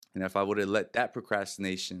And if I would have let that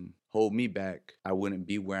procrastination hold me back, I wouldn't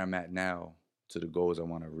be where I'm at now to the goals I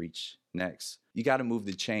want to reach next. You got to move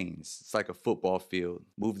the chains. It's like a football field.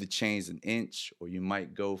 Move the chains an inch, or you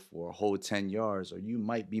might go for a whole 10 yards, or you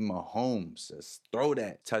might be Mahomes. Just throw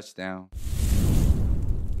that touchdown.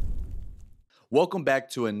 Welcome back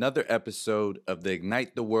to another episode of the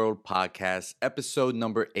Ignite the World podcast, episode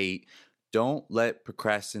number 8. Don't let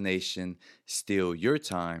procrastination steal your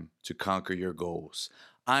time to conquer your goals.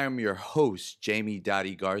 I am your host, Jamie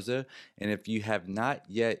Dottie Garza, and if you have not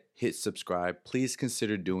yet hit subscribe, please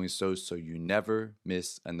consider doing so you never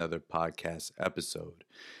miss another podcast episode.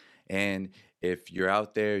 And if you're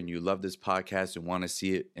out there and you love this podcast and want to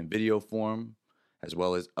see it in video form, as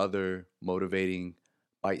well as other motivating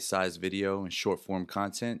bite-sized video and short-form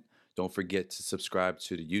content, don't forget to subscribe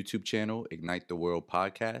to the YouTube channel, Ignite the World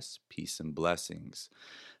Podcast. Peace and blessings.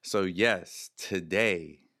 So yes,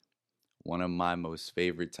 today, one of my most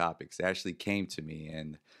favorite topics actually came to me,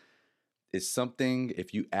 and it's something,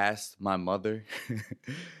 if you asked my mother,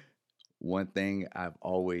 one thing I've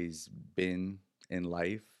always been in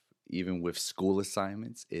life, even with school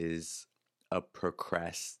assignments, is a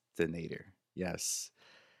procrastinator. Yes,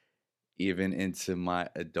 even into my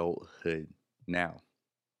adulthood now.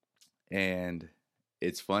 And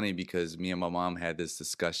it's funny because me and my mom had this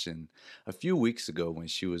discussion a few weeks ago when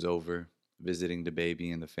she was over visiting the baby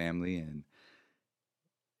and the family, and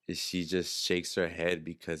she just shakes her head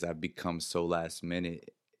because I've become so last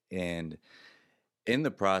minute. And in the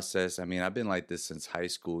process, I mean, I've been like this since high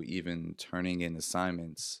school, even turning in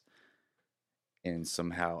assignments. And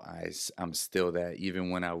somehow I'm still that, even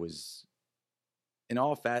when I was in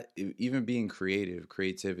all even being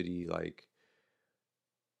creativity, like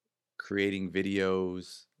creating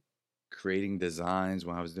videos, creating designs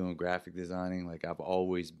when I was doing graphic designing. Like I've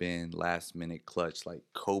always been last minute clutch, like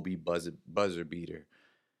Kobe buzzer beater.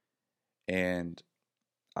 And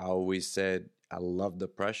I always said I love the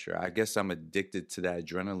pressure. I guess I'm addicted to that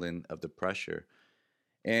adrenaline of the pressure.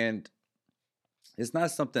 And it's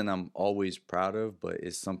not something I'm always proud of, but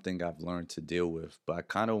it's something I've learned to deal with. But I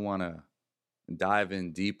kind of want to dive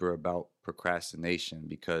in deeper about procrastination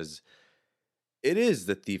because it is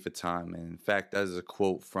the thief of time. And in fact, that is a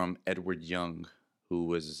quote from Edward Young, who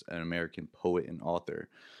was an American poet and author.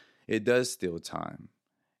 It does steal time.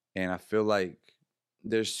 And I feel like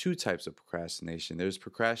there's two types of procrastination. There's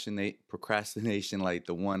procrastination like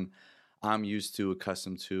the one I'm used to,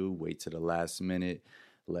 accustomed to, wait to the last minute,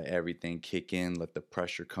 let everything kick in, let the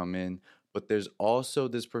pressure come in. But there's also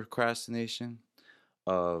this procrastination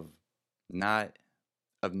of not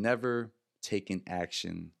of never taking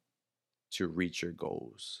action to reach your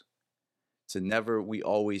goals. We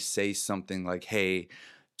always say something like, hey,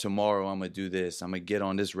 tomorrow I'm going to do this. I'm going to get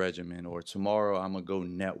on this regimen, or tomorrow I'm going to go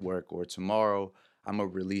network, or tomorrow I'm going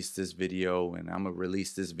to release this video and I'm going to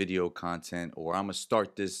release this video content, or I'm going to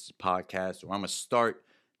start this podcast, or I'm going to start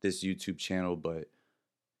this YouTube channel, but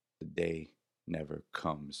the day never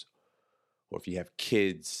comes. Or if you have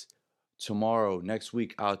kids, tomorrow, next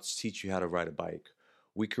week, I'll teach you how to ride a bike.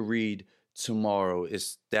 We could read tomorrow.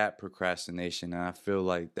 It's that procrastination. And I feel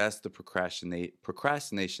like that's the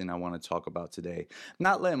procrastination I want to talk about today.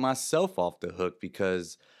 Not letting myself off the hook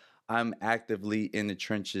because I'm actively in the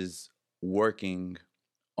trenches working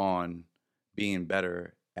on being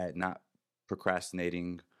better at not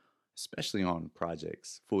procrastinating, especially on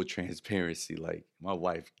projects. Full transparency, like my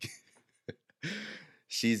wife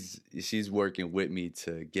she's working with me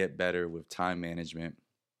to get better with time management,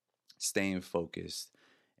 staying focused,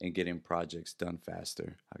 and getting projects done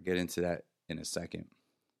faster. I'll get into that in a second.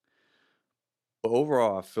 But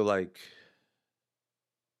overall, I feel like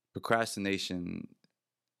procrastination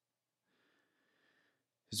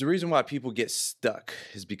is the reason why people get stuck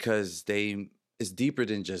is because it's deeper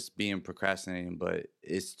than just being procrastinating, but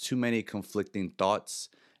it's too many conflicting thoughts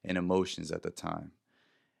and emotions at the time.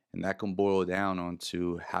 And that can boil down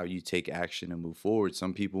onto how you take action and move forward.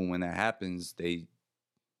 Some people, when that happens, they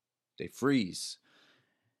freeze.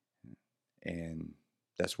 And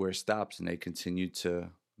that's where it stops, and they continue to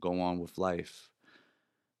go on with life.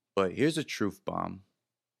 But here's a truth bomb.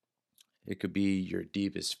 It could be your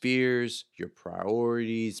deepest fears, your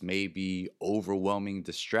priorities, maybe overwhelming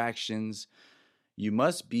distractions. You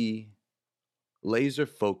must be laser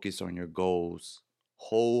focused on your goals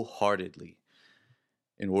wholeheartedly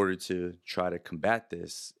in order to try to combat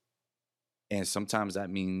this. And sometimes that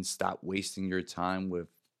means stop wasting your time with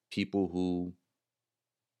people who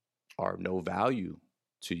are no value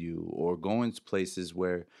to you, or going to places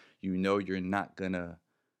where you know you're not going to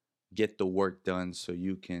get the work done so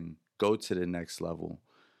you can go to the next level.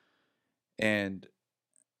 And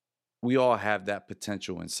we all have that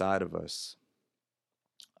potential inside of us.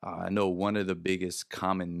 I know one of the biggest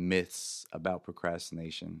common myths about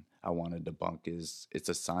procrastination I want to debunk is it's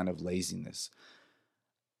a sign of laziness.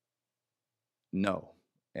 No.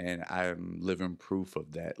 And I'm living proof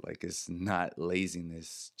of that. Like, it's not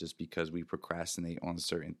laziness just because we procrastinate on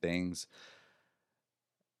certain things.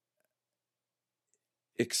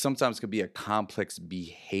 It sometimes could be a complex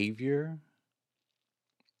behavior,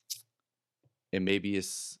 and maybe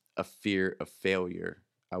it's a fear of failure,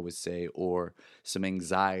 I would say, or some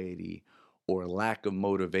anxiety or lack of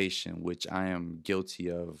motivation, which I am guilty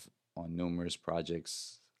of on numerous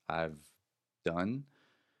projects I've done,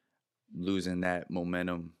 losing that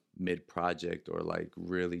momentum mid project or like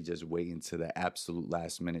really just waiting to the absolute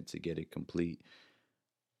last minute to get it complete.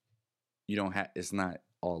 You don't have, it's not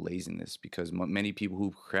all laziness, because many people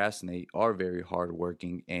who procrastinate are very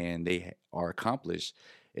hardworking and they are accomplished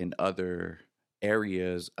in other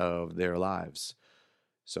areas of their lives.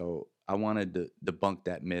 So I wanted to debunk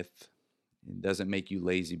that myth. It doesn't make you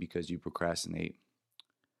lazy because you procrastinate.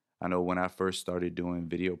 I know when I first started doing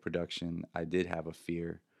video production, I did have a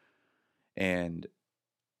fear, and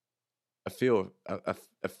a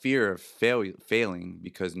fear of failing,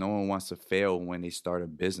 because no one wants to fail when they start a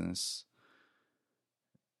business.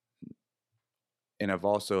 And I've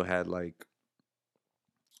also had like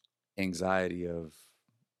anxiety of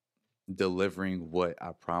delivering what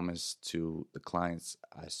I promised to the clients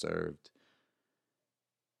I served,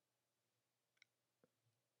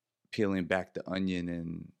 peeling back the onion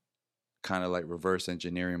and kind of like reverse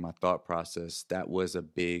engineering my thought process. That was a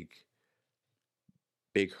big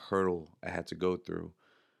hurdle I had to go through.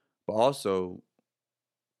 But also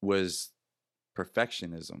was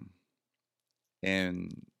perfectionism,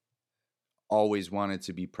 and always wanted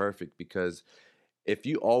to be perfect, because if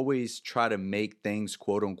you always try to make things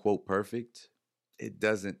quote unquote perfect, it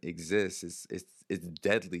doesn't exist. It's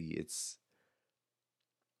deadly. It's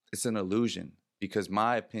an illusion, because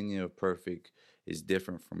my opinion of perfect is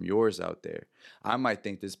different from yours out there. I might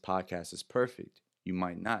think this podcast is perfect. You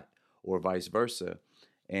might not, or vice versa.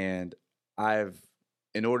 And I've,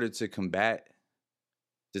 in order to combat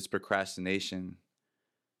this procrastination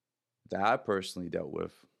that I personally dealt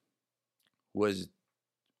with, was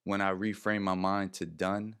when I reframe my mind to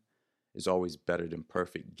done is always better than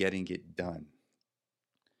perfect. Getting it done,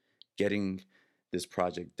 getting this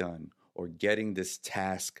project done, or getting this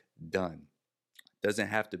task done. Doesn't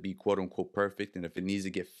have to be quote unquote perfect. And if it needs to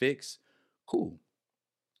get fixed, cool.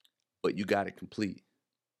 But you got it complete.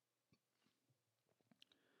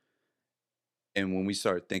 And when we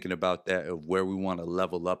start thinking about that, of where we want to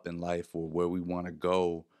level up in life, or where we want to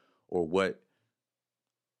go, or what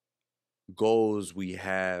goals we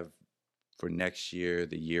have for next year,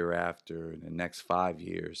 the year after, and the next 5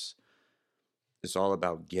 years, it's all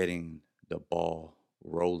about getting the ball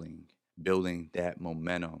rolling, building that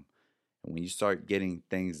momentum. And when you start getting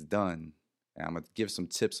things done, and I'm going to give some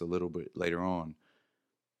tips a little bit later on,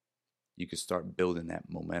 you can start building that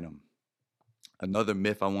momentum. Another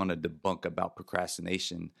myth I want to debunk about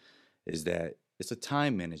procrastination is that it's a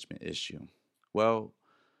time management issue. Well,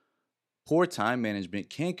 poor time management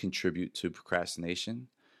can contribute to procrastination,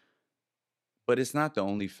 but it's not the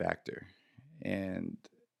only factor. And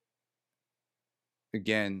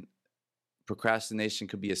again, procrastination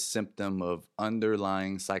could be a symptom of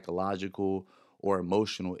underlying psychological or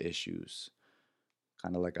emotional issues,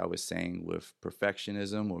 kind of like I was saying with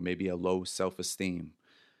perfectionism, or maybe a low self esteem.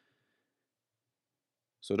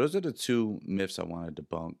 So, those are the two myths I want to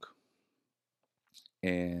debunk.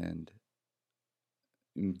 And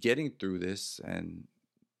getting through this, and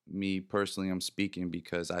me personally, I'm speaking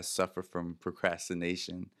because I suffer from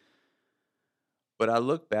procrastination. But I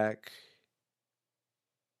look back,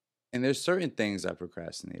 and there's certain things I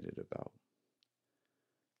procrastinated about.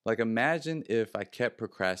 Like, imagine if I kept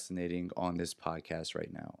procrastinating on this podcast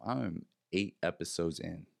right now. I'm 8 episodes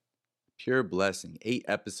in. Pure blessing. 8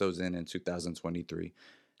 episodes in 2023.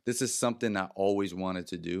 This is something I always wanted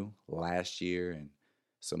to do last year and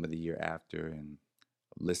some of the year after. And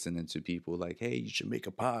listening to people like, hey, you should make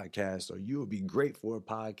a podcast, or you would be great for a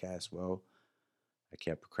podcast. Well, I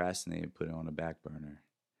kept procrastinating, put it on the back burner.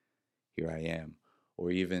 Here I am.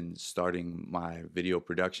 Or even starting my video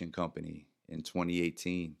production company in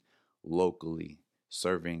 2018, locally,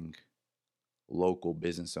 serving local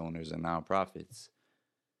business owners and nonprofits.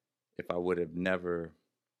 If I would have never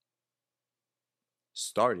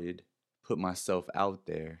started, put myself out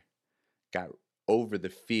there, got over the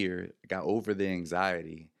fear, got over the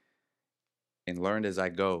anxiety, and learned as I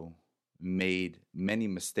go, made many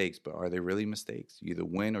mistakes, but are they really mistakes? You either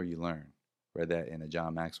win or you learn. Read that in a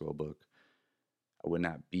John Maxwell book. I would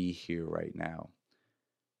not be here right now.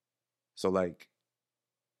 So, like,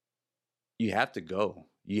 you have to go.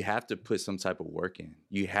 You have to put some type of work in.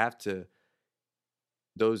 You have to,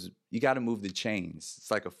 you got to move the chains.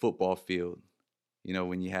 It's like a football field. You know,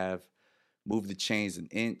 when you have move the chains an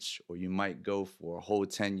inch, or you might go for a whole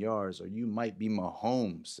 10 yards, or you might be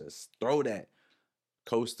Mahomes. Just throw that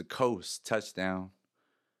coast to coast touchdown.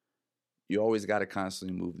 You always got to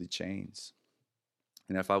constantly move the chains.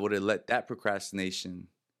 And if I would have let that procrastination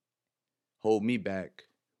hold me back,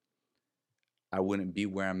 I wouldn't be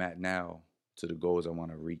where I'm at now to the goals I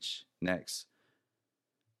want to reach next.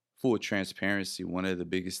 Full transparency, one of the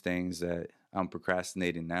biggest things that I'm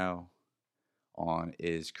procrastinating now on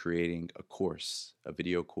is creating a course, a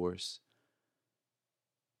video course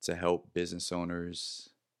to help business owners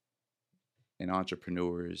and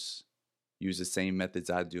entrepreneurs use the same methods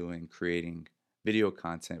I do in creating video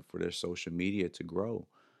content for their social media to grow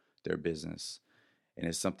their business. And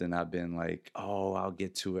it's something I've been like, oh, I'll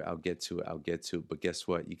get to it. But guess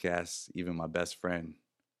what? You can ask even my best friend,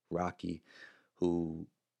 Rocky, who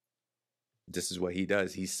this is what he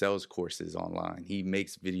does. He sells courses online. He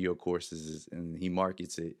makes video courses and he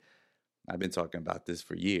markets it. I've been talking about this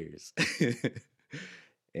for years.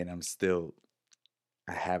 And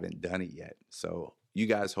I haven't done it yet. So you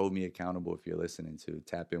guys hold me accountable if you're listening to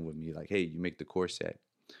tap in with me. Like, hey, you make the course yet?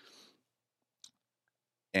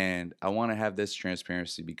 And I want to have this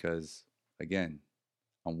transparency because, again,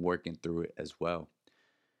 I'm working through it as well.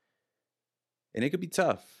 And it could be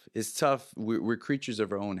tough. It's tough. We're creatures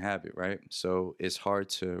of our own habit, right? So it's hard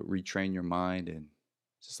to retrain your mind. And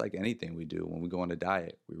just like anything we do, when we go on a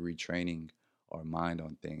diet, we're retraining our mind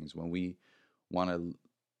on things. When we want to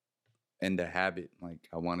end a habit, like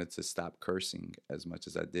I wanted to stop cursing as much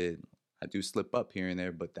as I did. I do slip up here and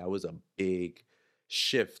there, but that was a big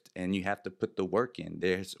shift, and you have to put the work in.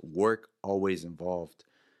 There's work always involved.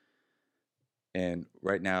 And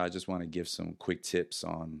right now, I just want to give some quick tips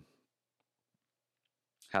on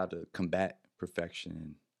how to combat perfection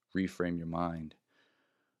and reframe your mind,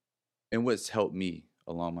 and what's helped me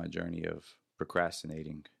along my journey of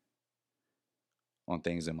procrastinating on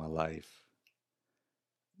things in my life.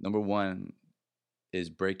 Number one is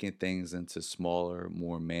breaking things into smaller,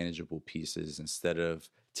 more manageable pieces instead of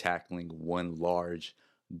tackling one large,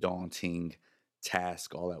 daunting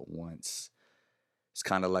task all at once. It's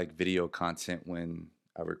kind of like video content when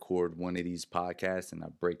I record one of these podcasts and I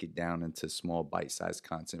break it down into small bite-sized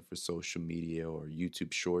content for social media or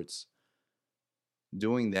YouTube shorts.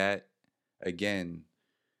 Doing that, again,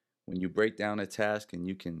 when you break down a task and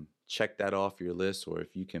you can check that off your list, or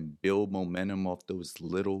if you can build momentum off those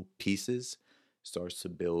little pieces, starts to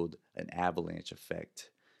build an avalanche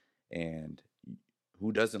effect. And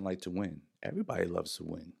who doesn't like to win? Everybody loves to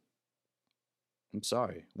win. I'm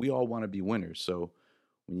sorry. We all want to be winners. So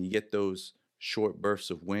when you get those short bursts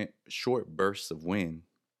of winning,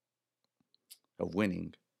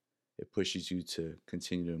 it pushes you to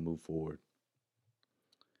continue to move forward.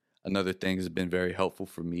 Another thing that's been very helpful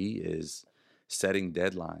for me is setting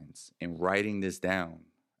deadlines and writing this down.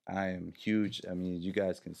 I am huge. I mean, you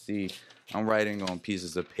guys can see I'm writing on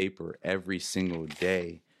pieces of paper every single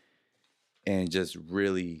day and just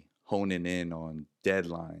really honing in on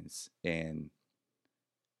deadlines and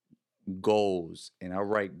goals. And I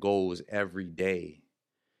write goals every day.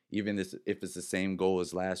 Even if it's the same goal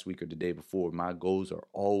as last week or the day before, my goals are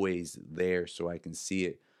always there so I can see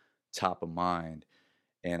it top of mind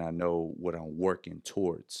and I know what I'm working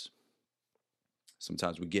towards.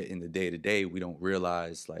 Sometimes we get in the day to day, we don't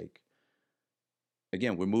realize, like,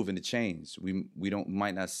 again, we're moving the chains. We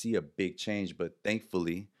might not see a big change, but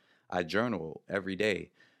thankfully I journal every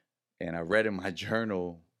day. And I read in my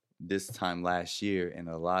journal this time last year, and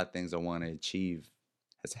a lot of things I want to achieve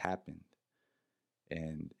has happened.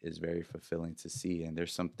 And it's very fulfilling to see. And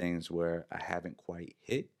there's some things where I haven't quite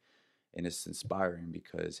hit, and it's inspiring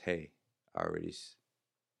because, hey,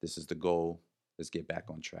 this is the goal. Let's get back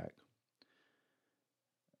on track.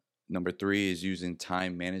 Number 3 is using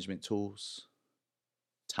time management tools,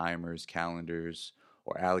 timers, calendars,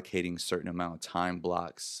 or allocating certain amount of time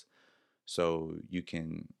blocks so you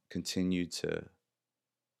can continue to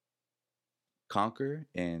conquer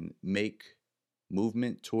and make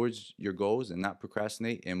movement towards your goals and not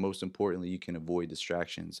procrastinate. And most importantly, you can avoid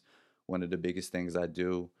distractions. One of the biggest things I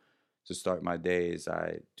do to start my day is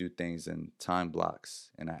I do things in time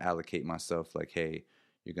blocks and I allocate myself like, hey,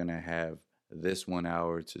 you're going to have this 1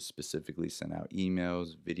 hour to specifically send out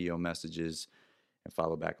emails, video messages, and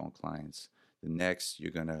follow back on clients. The next,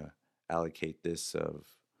 you're going to allocate this of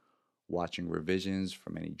watching revisions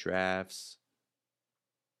from any drafts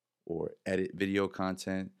or edit video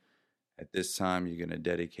content. At this time, you're going to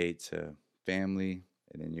dedicate to family,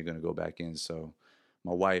 and then you're going to go back in. So,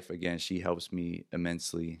 my wife, again, she helps me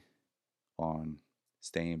immensely on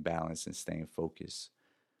staying balanced and staying focused,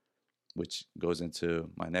 which goes into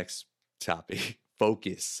my next topic.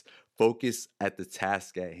 Focus. Focus at the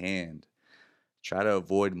task at hand. Try to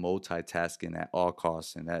avoid multitasking at all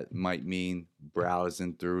costs. And that might mean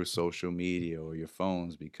browsing through social media or your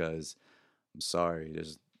phones, because I'm sorry,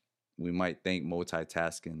 we might think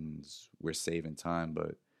multitasking we're saving time,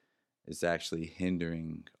 but it's actually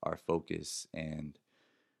hindering our focus. And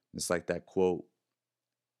it's like that quote,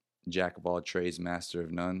 jack of all trades, master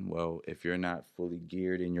of none. Well, if you're not fully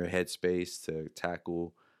geared in your headspace to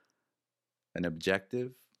tackle an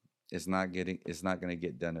objective, it's not going to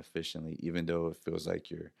get done efficiently, even though it feels like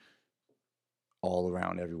you're all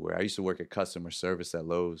around everywhere. I used to work at customer service at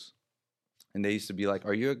Lowe's, and they used to be like,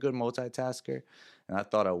 "Are you a good multitasker?" And I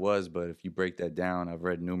thought I was, but if you break that down, I've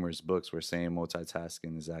read numerous books where saying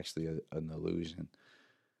multitasking is actually an illusion.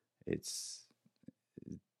 It's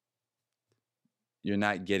You're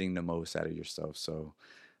not getting the most out of yourself. So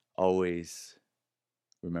always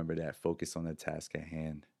remember that. Focus on the task at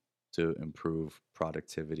hand to improve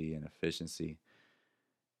productivity and efficiency.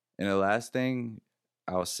 And the last thing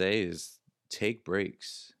I'll say is take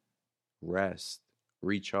breaks, rest,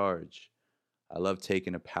 recharge. I love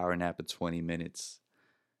taking a power nap of 20 minutes.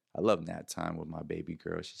 I love nap time with my baby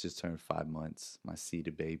girl. She just turned 5 months, my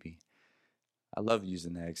seeded baby. I love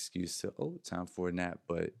using that excuse to, oh, time for a nap,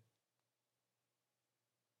 but,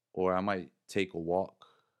 or I might take a walk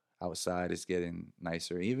outside. It's getting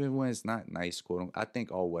nicer. Even when it's not nice, quote unquote, I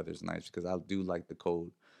think all weather's nice because I do like the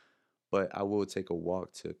cold, but I will take a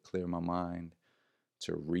walk to clear my mind,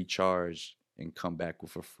 to recharge and come back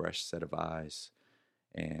with a fresh set of eyes.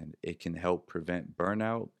 And it can help prevent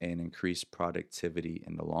burnout and increase productivity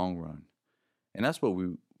in the long run. And that's what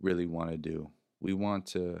we really want to do. We want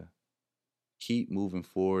to keep moving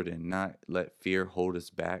forward and not let fear hold us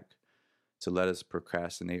back, to let us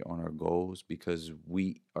procrastinate on our goals, because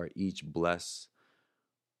we are each blessed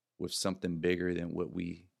with something bigger than what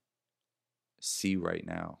we see right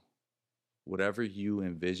now. Whatever you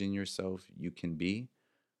envision yourself you can be,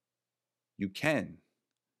 you can.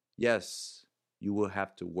 Yes, you will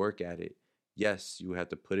have to work at it. Yes, you will have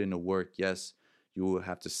to put in the work. Yes, you will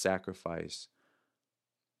have to sacrifice.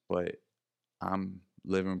 But I'm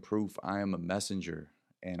living proof. I am a messenger,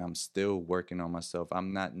 and I'm still working on myself.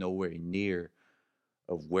 I'm not nowhere near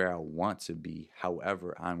of where I want to be.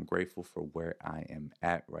 However, I'm grateful for where I am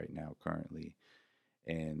at right now currently.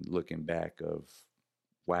 And looking back of,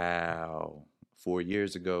 wow, 4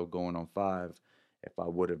 years ago, going on 5, if I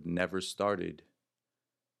would have never started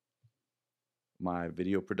my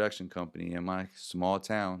video production company in my small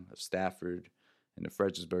town of Stafford in the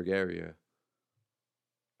Fredericksburg area,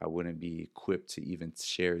 I wouldn't be equipped to even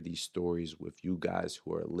share these stories with you guys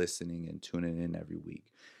who are listening and tuning in every week,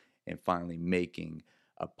 and finally making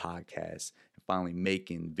a podcast and finally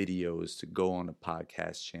making videos to go on the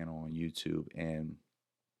podcast channel on YouTube. And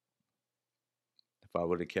if I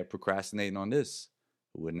would have kept procrastinating on this,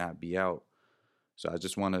 it would not be out. So I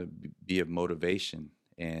just want to be of motivation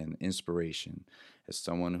and inspiration as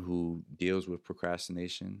someone who deals with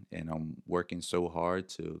procrastination, and I'm working so hard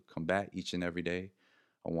to combat each and every day.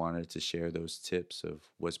 I wanted to share those tips of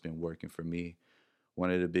what's been working for me.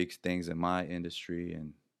 One of the big things in my industry,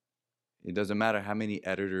 and it doesn't matter how many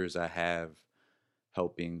editors I have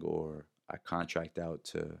helping or I contract out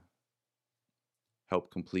to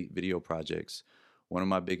help complete video projects, one of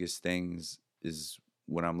my biggest things is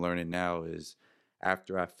what I'm learning now is,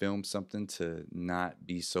 after I film something, to not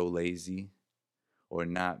be so lazy or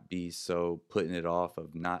not be so putting it off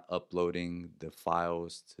of not uploading the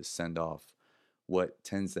files to send off. What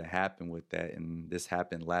tends to happen with that, and this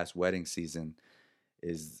happened last wedding season,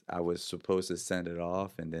 is I was supposed to send it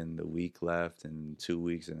off, and then the week left and 2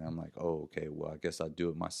 weeks, and I'm like, oh, okay, well, I guess I'll do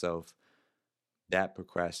it myself. That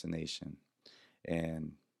procrastination.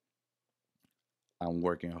 And I'm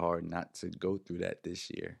working hard not to go through that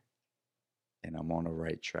this year. And I'm on the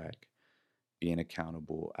right track, being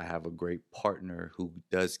accountable. I have a great partner who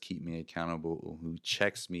does keep me accountable, who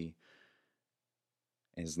checks me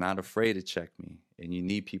and is not afraid to check me. And you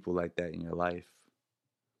need people like that in your life.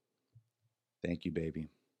 Thank you, baby.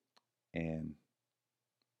 And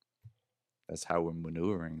that's how we're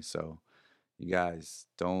maneuvering. So, you guys,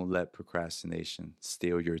 don't let procrastination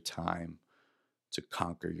steal your time to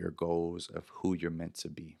conquer your goals of who you're meant to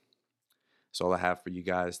be. That's all I have for you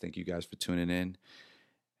guys. Thank you guys for tuning in.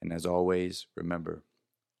 And as always, remember,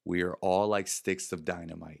 we are all like sticks of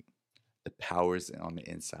dynamite. The power's on the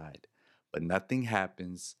inside, but nothing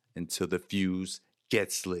happens until the fuse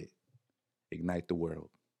gets lit. ignite the world.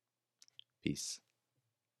 Peace.